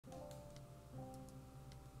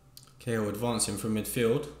Cahill advancing from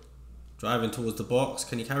midfield. Driving towards the box.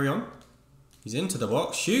 Can he carry on? He's into the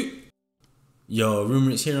box. Shoot! Yo,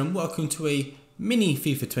 Rumourits here and welcome to a mini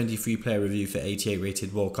FIFA 23 player review for 88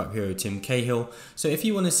 rated World Cup hero Tim Cahill. So if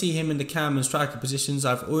you want to see him in the cam and striker positions,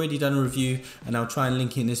 I've already done a review and I'll try and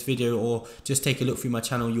link it in this video, or just take a look through my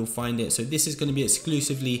channel, you'll find it. So this is going to be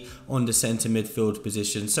exclusively on the centre midfield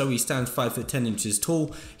position. So he stands 5'10"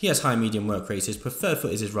 tall, he has high medium work rates, his preferred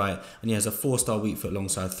foot is his right, and he has a 4-star weak foot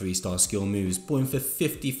alongside 3-star skill moves. Bought him for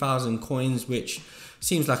 50,000 coins, which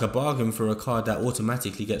seems like a bargain for a card that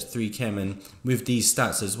automatically gets 3 chem and with these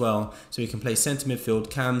stats as well. So he can play centre midfield,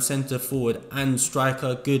 cam, centre forward and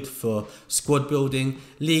striker. Good for squad building.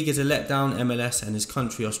 League is a letdown, MLS, and his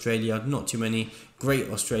country Australia. Not too many great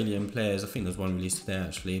Australian players. I think there's one released today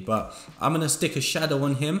actually, but I'm going to stick a shadow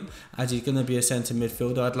on him as he's going to be a centre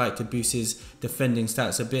midfielder. I'd like to boost his defending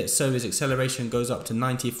stats a bit, so his acceleration goes up to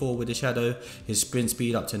 94 with the shadow, his sprint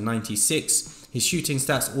speed up to 96. His shooting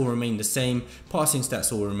stats all remain the same, passing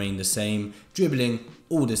stats all remain the same, dribbling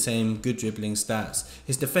all the same, good dribbling stats.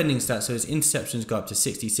 His defending stats, so his interceptions go up to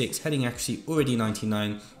 66, heading accuracy already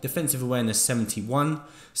 99, defensive awareness 71,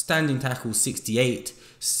 standing tackle 68,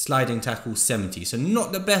 sliding tackle 70. So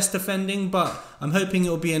not the best defending, but I'm hoping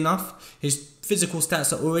it'll be enough. His physical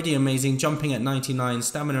stats are already amazing, jumping at 99,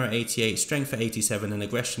 stamina at 88, strength at 87 and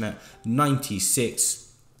aggression at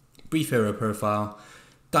 96. Brief hero profile.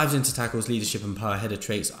 Dives into tackles, leadership and power header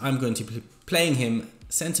traits. I'm going to be playing him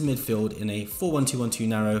centre midfield in a 4-1-2-1-2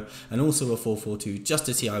 narrow and also a 4-4-2 just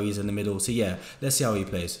to see how he's in the middle. So yeah, let's see how he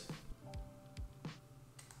plays.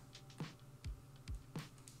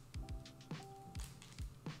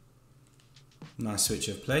 Nice switch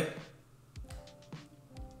of play.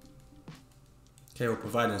 Cahill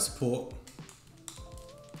providing support.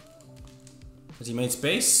 Has he made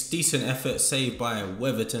space? Decent effort, saved by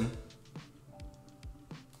Weatherton.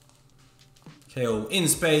 Cahill in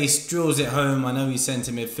space, drills it home. I know he's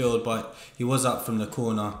centre midfield, but he was up from the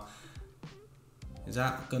corner. Is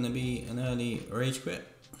that going to be an early rage quit?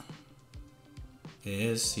 It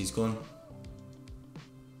is, he's gone.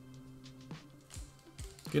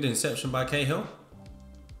 Good inception by Cahill.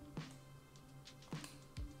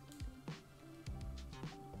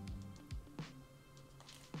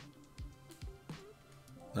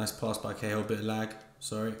 Nice pass by Cahill, bit of lag,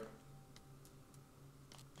 sorry.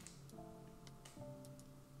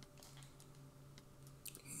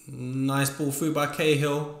 Nice ball through by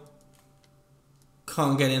Cahill.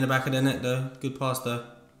 Can't get it in the back of the net though. Good pass though.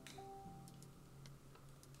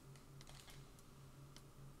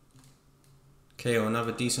 Cahill,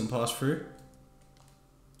 another decent pass through.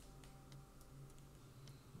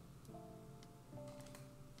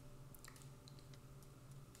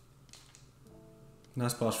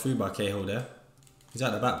 Nice pass through by Cahill there. He's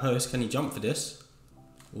at the back post. Can he jump for this?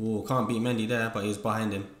 Oh, can't beat Mendy there, but he's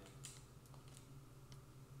behind him.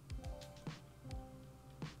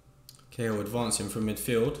 Cahill advancing from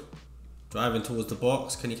midfield. Driving towards the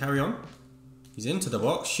box. Can he carry on? He's into the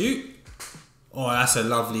box. Shoot! Oh, that's a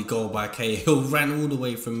lovely goal by Cahill. Ran all the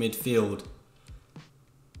way from midfield.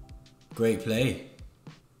 Great play.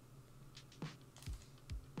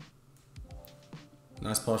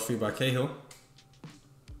 Nice pass through by Cahill.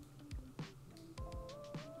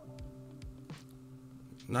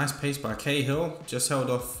 Nice pace by Cahill. Just held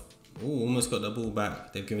off. Oh, almost got the ball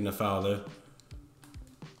back. They've given a foul though.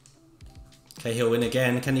 Cahill in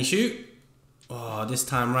again. Can he shoot? Oh, this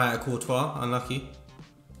time right at Courtois. Unlucky.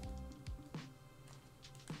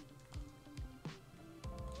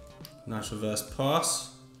 Nice reverse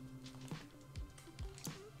pass.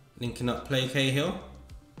 Linking up play Cahill.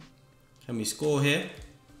 Can we score here?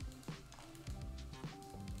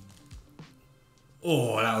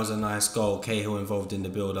 Oh, that was a nice goal. Cahill involved in the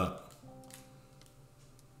build-up.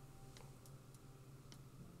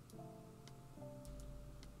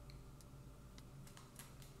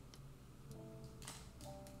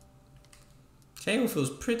 Cahill feels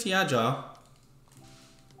pretty agile.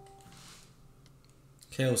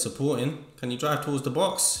 Cahill supporting. Can he drive towards the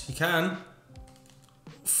box? He can.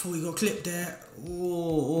 Oh, he got clipped there.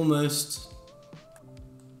 Oh, almost.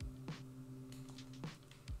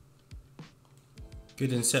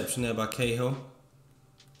 Good inception there by Cahill.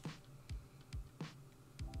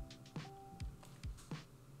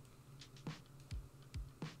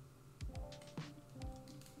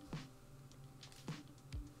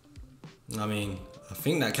 I mean, I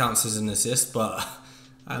think that counts as an assist, but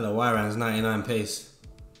Alawiran's 99 pace.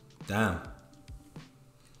 Damn.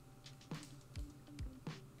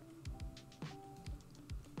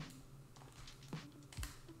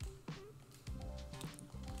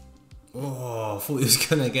 Oh, I thought he was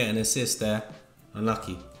going to get an assist there.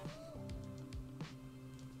 Unlucky.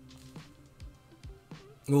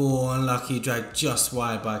 Oh, unlucky, dragged just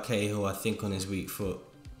wide by Cahill, I think, on his weak foot.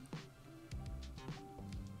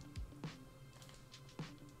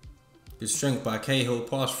 Good strength by Cahill,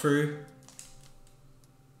 pass through.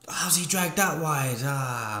 How's he dragged that wide?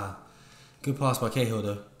 Ah, good pass by Cahill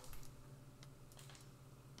though.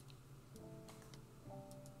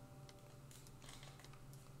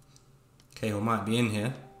 Cahill might be in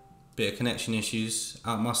here. Bit of connection issues,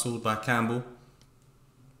 out-muscled by Campbell.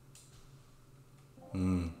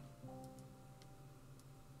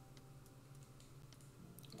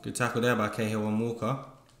 Good tackle there by Cahill and Walker.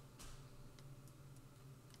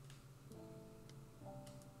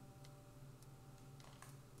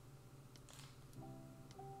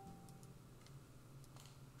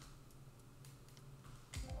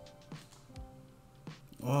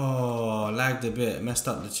 Oh, lagged a bit, messed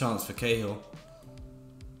up the chance for Cahill.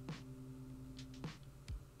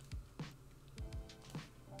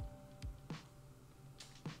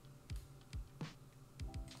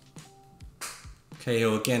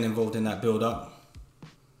 Cahill again involved in that build-up.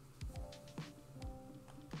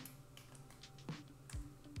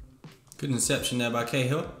 Good inception there by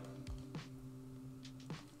Cahill.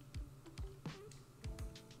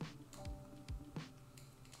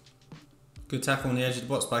 Good tackle on the edge of the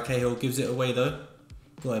box by Cahill. Gives it away though.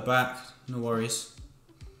 Got it back. No worries.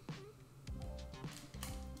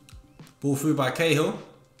 Ball through by Cahill.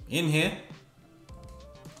 In here.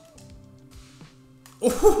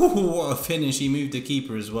 Oh, what a finish. He moved the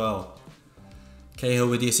keeper as well. Cahill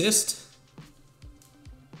with the assist.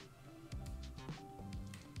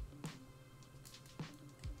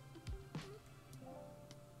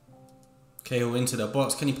 Cahill into the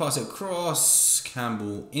box. Can he pass it across?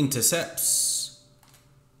 Campbell intercepts.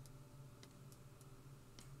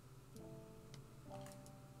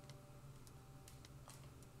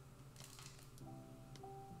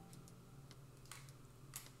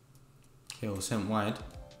 Cahill sent wide.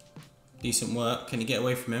 Decent work. Can he get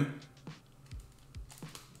away from him?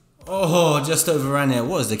 Oh, just overran it.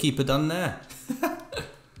 What has the keeper done there?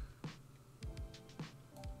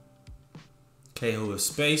 Cahill with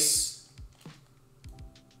space.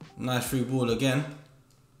 Nice through ball again.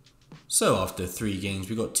 So after 3 games,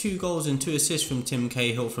 we got 2 goals and 2 assists from Tim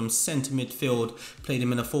Cahill from centre midfield. Played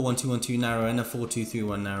him in a 4-1-2-1-2 narrow and a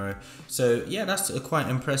 4-2-3-1 narrow. So yeah, that's a quite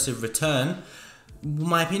impressive return.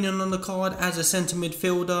 My opinion on the card as a centre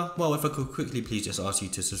midfielder, well, if I could quickly please just ask you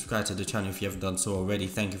to subscribe to the channel if you haven't done so already.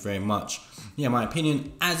 Thank you very much. Yeah, my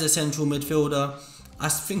opinion as a central midfielder, I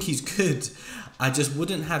think he's good. I just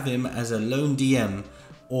wouldn't have him as a lone DM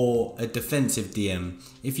or a defensive DM.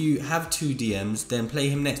 If you have 2 DMs, then play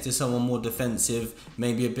him next to someone more defensive,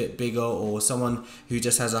 maybe a bit bigger, or someone who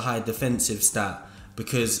just has a high defensive stat,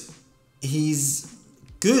 because he's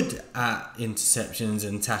good at interceptions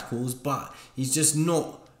and tackles, but he's just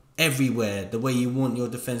not everywhere the way you want your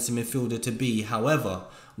defensive midfielder to be. However,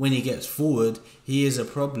 when he gets forward, he is a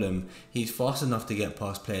problem. He's fast enough to get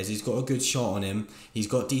past players. He's got a good shot on him. He's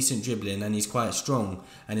got decent dribbling and he's quite strong.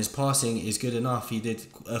 And his passing is good enough. He did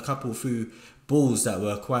a couple through balls that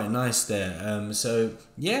were quite nice there. So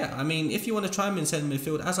yeah, I mean, if you want to try him in centre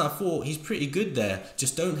midfield, as I thought, he's pretty good there.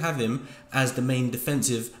 Just don't have him as the main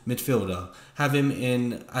defensive midfielder. Have him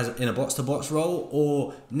in a box-to-box role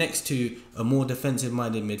or next to a more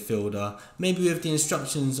defensive-minded midfielder. Maybe with the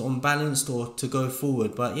instructions on balanced or to go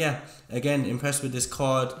forward. But yeah, again, impressed with this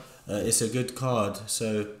card. It's a good card.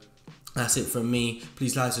 So that's it from me.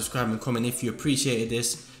 Please like, subscribe and comment if you appreciated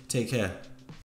this. Take care.